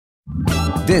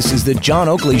This is the John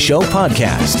Oakley Show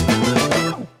podcast.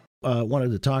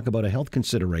 Wanted to talk about a health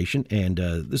consideration, and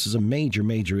this is a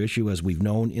major issue, as we've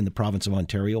known in the province of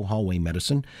Ontario, hallway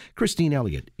medicine. Christine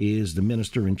Elliott is the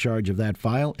minister in charge of that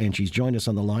file, and she's joined us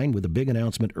on the line with a big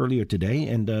announcement earlier today,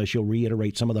 and she'll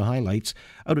reiterate some of the highlights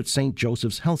out at St.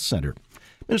 Joseph's Health Centre.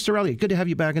 Minister Elliott, good to have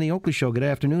you back on the Oakley Show. Good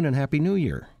afternoon and Happy New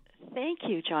Year. Thank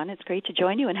you, John. It's great to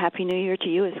join you, and Happy New Year to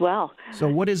you as well. So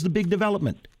what is the big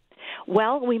development?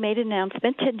 Well, we made an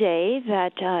announcement today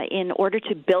that in order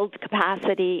to build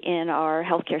capacity in our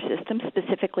healthcare system,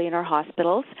 specifically in our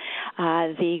hospitals,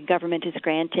 the government is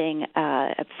granting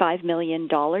 $5 million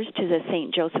to the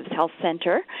St. Joseph's Health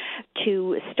Centre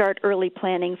to start early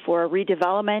planning for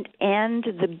redevelopment and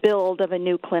the build of a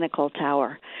new clinical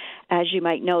tower. As you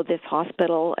might know, this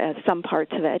hospital, some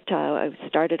parts of it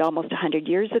started almost 100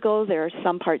 years ago. There are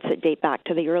some parts that date back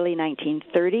to the early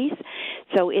 1930s.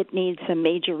 So it needs some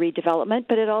major redevelopment,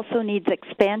 but it also needs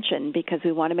expansion because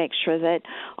we want to make sure that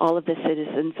all of the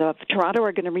citizens of Toronto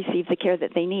are going to receive the care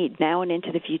that they need now and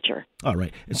into the future. All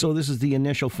right. And so this is the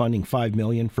initial funding, $5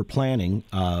 million for planning.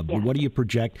 But what do you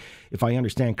project, if I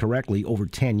understand correctly, over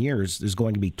 10 years, there's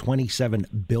going to be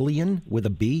 $27 billion with a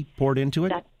B poured into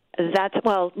it? That's,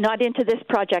 well, not into this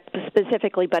project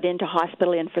specifically, but into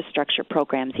hospital infrastructure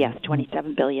programs, yes,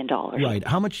 $27 billion. Right.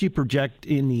 How much do you project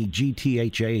in the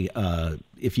GTHA,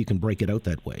 if you can break it out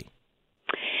that way?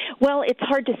 Well, it's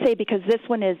hard to say because this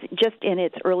one is just in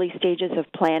its early stages of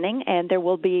planning, and there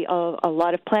will be a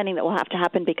lot of planning that will have to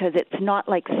happen because it's not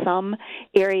like some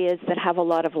areas that have a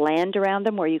lot of land around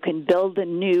them where you can build a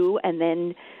new and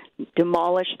then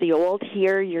demolish the old.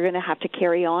 Here, you're going to have to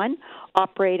carry on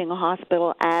operating a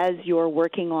hospital as you're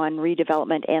working on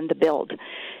redevelopment and the build.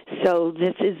 So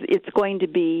it's going to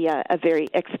be a very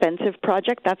expensive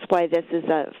project. That's why this is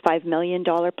a $5 million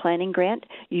planning grant.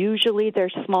 Usually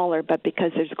they're smaller, but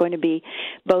because there's going to be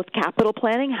both capital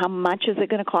planning, how much is it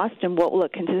going to cost and what will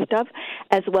it consist of,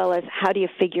 as well as how do you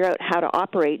figure out how to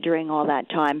operate during all that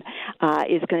time,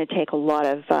 is going to take a lot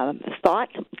of thought,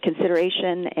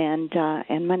 consideration,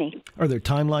 and money. Are there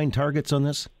timeline targets on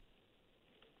this?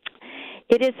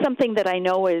 It is something that I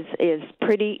know is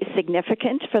pretty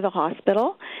significant for the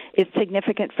hospital. It's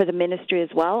significant for the ministry as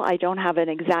well. I don't have an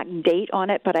exact date on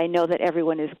it, but I know that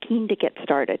everyone is keen to get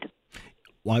started.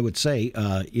 Well, I would say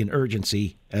in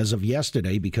urgency as of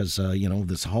yesterday because,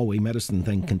 this hallway medicine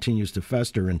thing continues to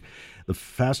fester, and the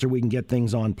faster we can get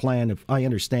things on plan, if I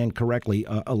understand correctly,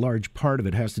 a large part of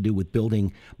it has to do with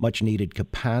building much-needed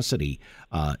capacity.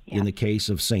 In the case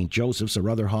of St. Joseph's or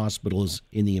other hospitals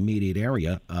in the immediate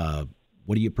area,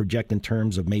 what do you project in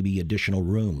terms of maybe additional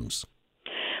rooms?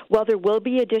 Well, there will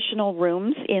be additional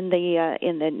rooms in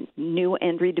the new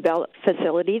and redeveloped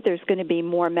facility. There's going to be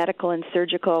more medical and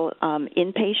surgical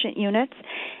inpatient units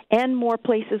and more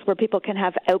places where people can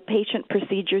have outpatient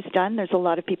procedures done. There's a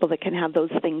lot of people that can have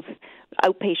those things,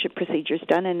 outpatient procedures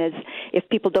done, and if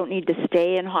people don't need to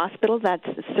stay in hospital, that's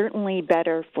certainly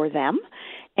better for them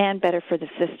and better for the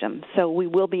system. So we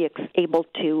will be able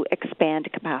to expand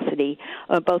capacity,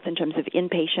 both in terms of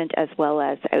inpatient as well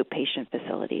as outpatient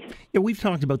facilities. Yeah, we've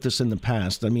talked about this in the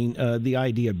past. I mean, the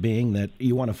idea being that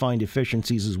you want to find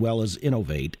efficiencies as well as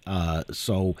innovate.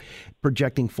 So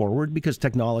projecting forward, because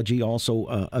technology also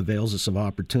avails us of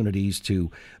opportunities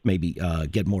to maybe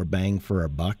get more bang for our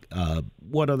buck.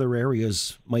 What other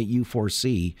areas might you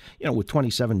foresee, with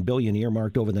 $27 billion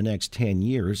earmarked over the next 10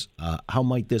 years, how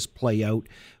might this play out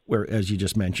where, as you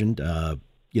just mentioned,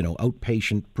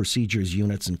 outpatient procedures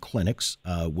units and clinics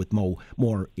with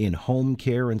more in-home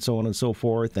care and so on and so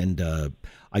forth. And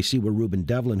I see where Ruben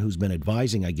Devlin, who's been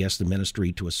advising, I guess, the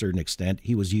ministry to a certain extent,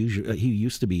 he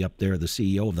used to be up there, the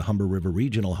CEO of the Humber River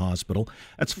Regional Hospital.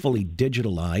 That's fully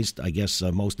digitalized, I guess,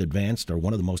 most advanced or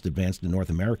one of the most advanced in North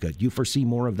America. Do you foresee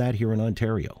more of that here in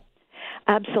Ontario?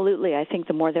 Absolutely. I think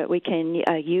the more that we can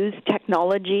use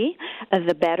technology,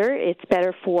 the better. It's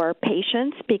better for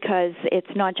patients because it's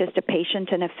not just a patient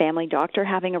and a family doctor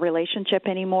having a relationship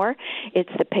anymore.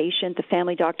 It's the patient, the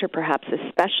family doctor, perhaps a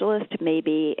specialist,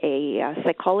 maybe a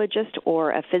psychologist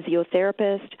or a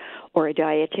physiotherapist or a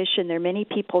dietitian. There are many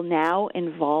people now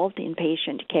involved in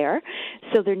patient care,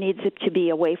 so there needs to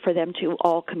be a way for them to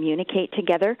all communicate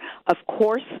together, of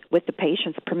course, with the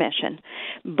patient's permission,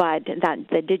 but that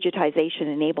the digitization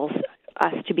enables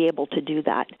us to be able to do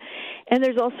that. And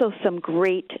there's also some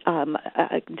great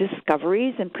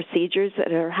discoveries and procedures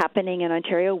that are happening in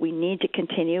Ontario. We need to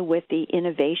continue with the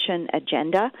innovation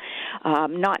agenda,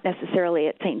 not necessarily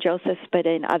at St. Joseph's, but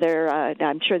in other,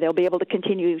 I'm sure they'll be able to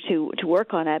continue to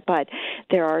work on it, but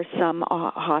there are some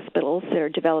hospitals that are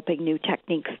developing new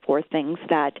techniques for things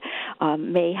that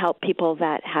may help people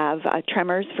that have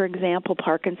tremors, for example,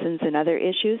 Parkinson's and other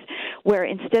issues, where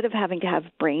instead of having to have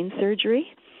brain surgery,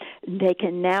 they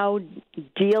can now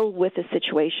deal with the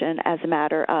situation as a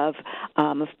matter of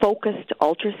focused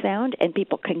ultrasound, and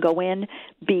people can go in,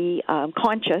 be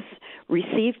conscious,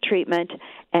 receive treatment,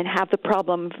 and have the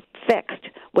problem fixed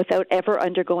without ever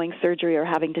undergoing surgery or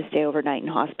having to stay overnight in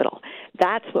hospital.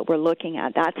 That's what we're looking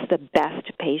at. That's the best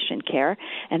patient care,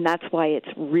 and that's why it's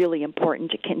really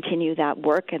important to continue that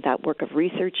work and that work of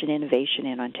research and innovation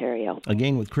in Ontario.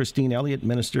 Again, with Christine Elliott,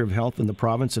 Minister of Health in the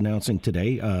province, announcing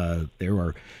today there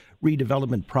are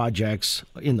redevelopment projects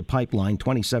in the pipeline,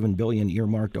 $27 billion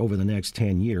earmarked over the next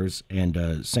 10 years,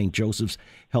 and St. Joseph's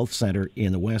Health Centre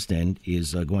in the West End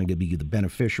is going to be the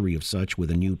beneficiary of such with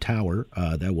a new tower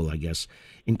that will, I guess,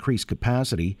 increase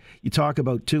capacity. You talk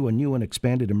about, too, a new and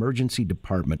expanded emergency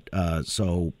department,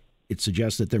 so it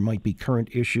suggests that there might be current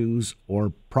issues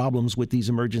or problems with these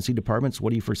emergency departments. What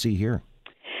do you foresee here?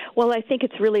 Well, I think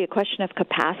it's really a question of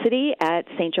capacity at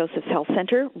St. Joseph's Health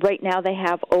Centre. Right now they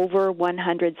have over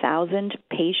 100,000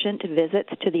 patient visits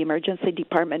to the emergency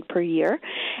department per year,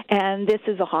 and this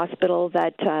is a hospital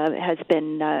that has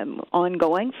been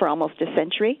ongoing for almost a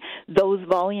century. Those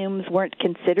volumes weren't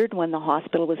considered when the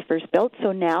hospital was first built,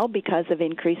 so now, because of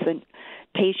increase in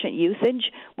patient usage,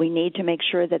 we need to make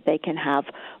sure that they can have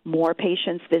more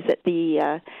patients visit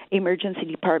the emergency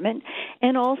department.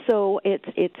 And also,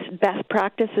 it's best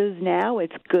practices now.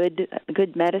 It's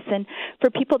good medicine for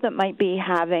people that might be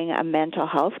having a mental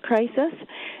health crisis,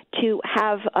 to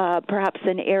have perhaps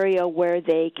an area where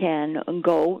they can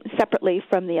go separately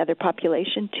from the other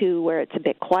population to where it's a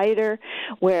bit quieter,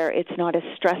 where it's not as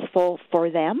stressful for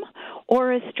them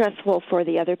or as stressful for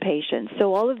the other patients.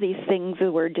 So all of these things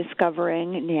that we're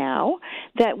discovering now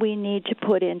that we need to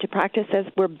put into practice as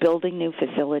we're building new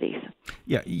facilities.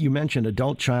 Yeah, you mentioned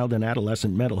adult, child, and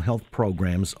adolescent mental health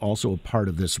programs, also a part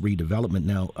of this redevelopment.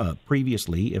 Now,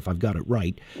 previously, if I've got it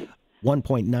right,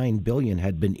 $1.9 billion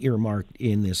had been earmarked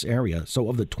in this area. So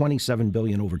of the $27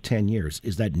 billion over 10 years,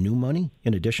 is that new money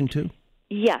in addition to?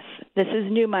 Yes, this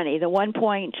is new money. The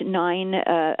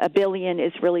 $1.9 billion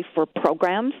is really for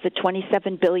programs. The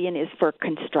 $27 billion is for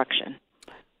construction,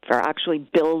 for actually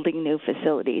building new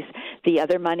facilities. The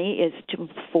other money is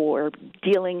for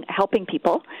helping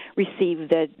people receive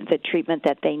the treatment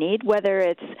that they need, whether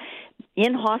it's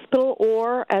in hospital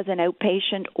or as an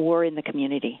outpatient or in the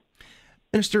community.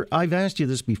 Minister, I've asked you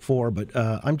this before, but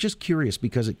I'm just curious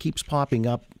because it keeps popping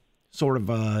up sort of,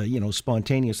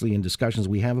 spontaneously in discussions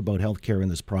we have about healthcare in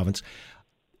this province.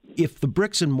 If the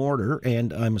bricks and mortar,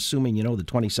 and I'm assuming, the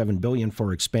 $27 billion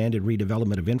for expanded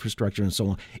redevelopment of infrastructure and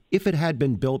so on, if it had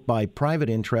been built by private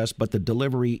interest, but the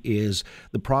delivery is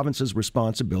the province's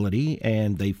responsibility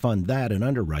and they fund that and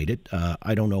underwrite it,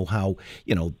 I don't know how,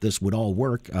 this would all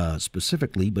work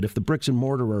specifically, but if the bricks and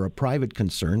mortar are a private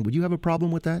concern, would you have a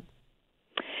problem with that?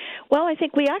 Well, I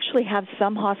think we actually have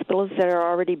some hospitals that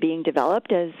are already being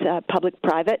developed as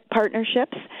public-private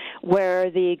partnerships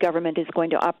where the government is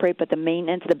going to operate, but the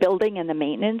maintenance, the building and the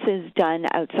maintenance is done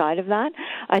outside of that.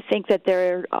 I think that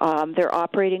they're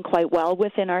operating quite well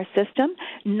within our system.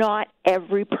 Not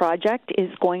every project is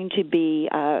going to be,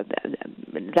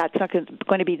 that's not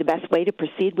going to be the best way to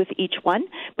proceed with each one,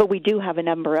 but we do have a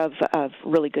number of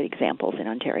really good examples in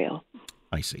Ontario.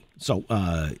 I see. So,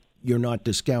 you're not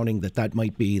discounting that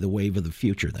might be the wave of the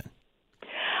future then?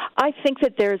 I think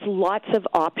that there's lots of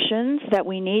options that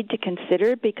we need to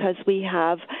consider because we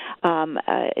have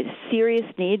a serious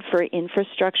need for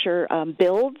infrastructure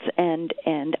builds and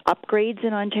upgrades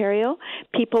in Ontario.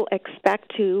 People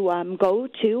expect to go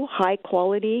to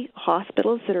high-quality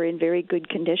hospitals that are in very good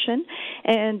condition,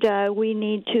 and we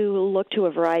need to look to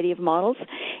a variety of models,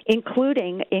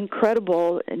 including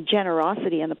incredible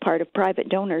generosity on the part of private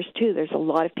donors, too. There's a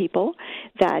lot of people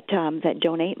that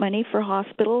donate money for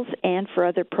hospitals and for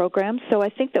other programs. So I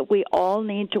think that we all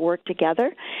need to work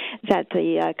together, that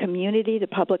the community, the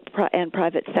public and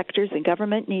private sectors and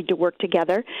government need to work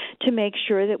together to make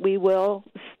sure that we will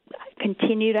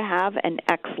continue to have an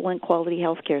excellent quality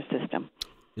healthcare system.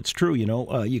 It's true,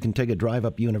 you can take a drive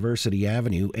up University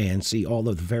Avenue and see all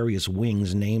of the various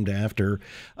wings named after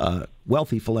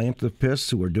wealthy philanthropists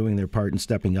who are doing their part in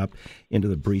stepping up into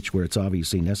the breach where it's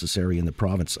obviously necessary in the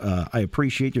province. I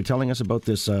appreciate you telling us about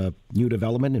this new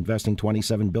development, investing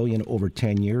 $27 billion over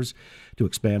 10 years to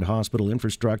expand hospital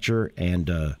infrastructure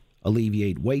and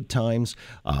alleviate wait times.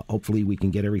 Hopefully we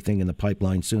can get everything in the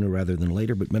pipeline sooner rather than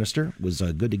later. But Minister, it was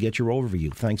good to get your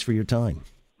overview. Thanks for your time.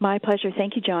 My pleasure.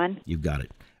 Thank you, John. You've got it.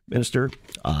 Minister,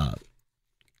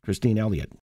 Christine Elliott.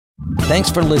 Thanks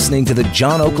for listening to the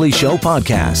John Oakley Show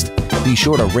podcast. Be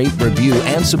sure to rate, review,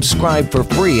 and subscribe for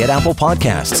free at Apple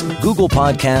Podcasts, Google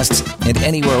Podcasts, and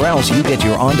anywhere else you get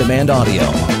your on-demand audio.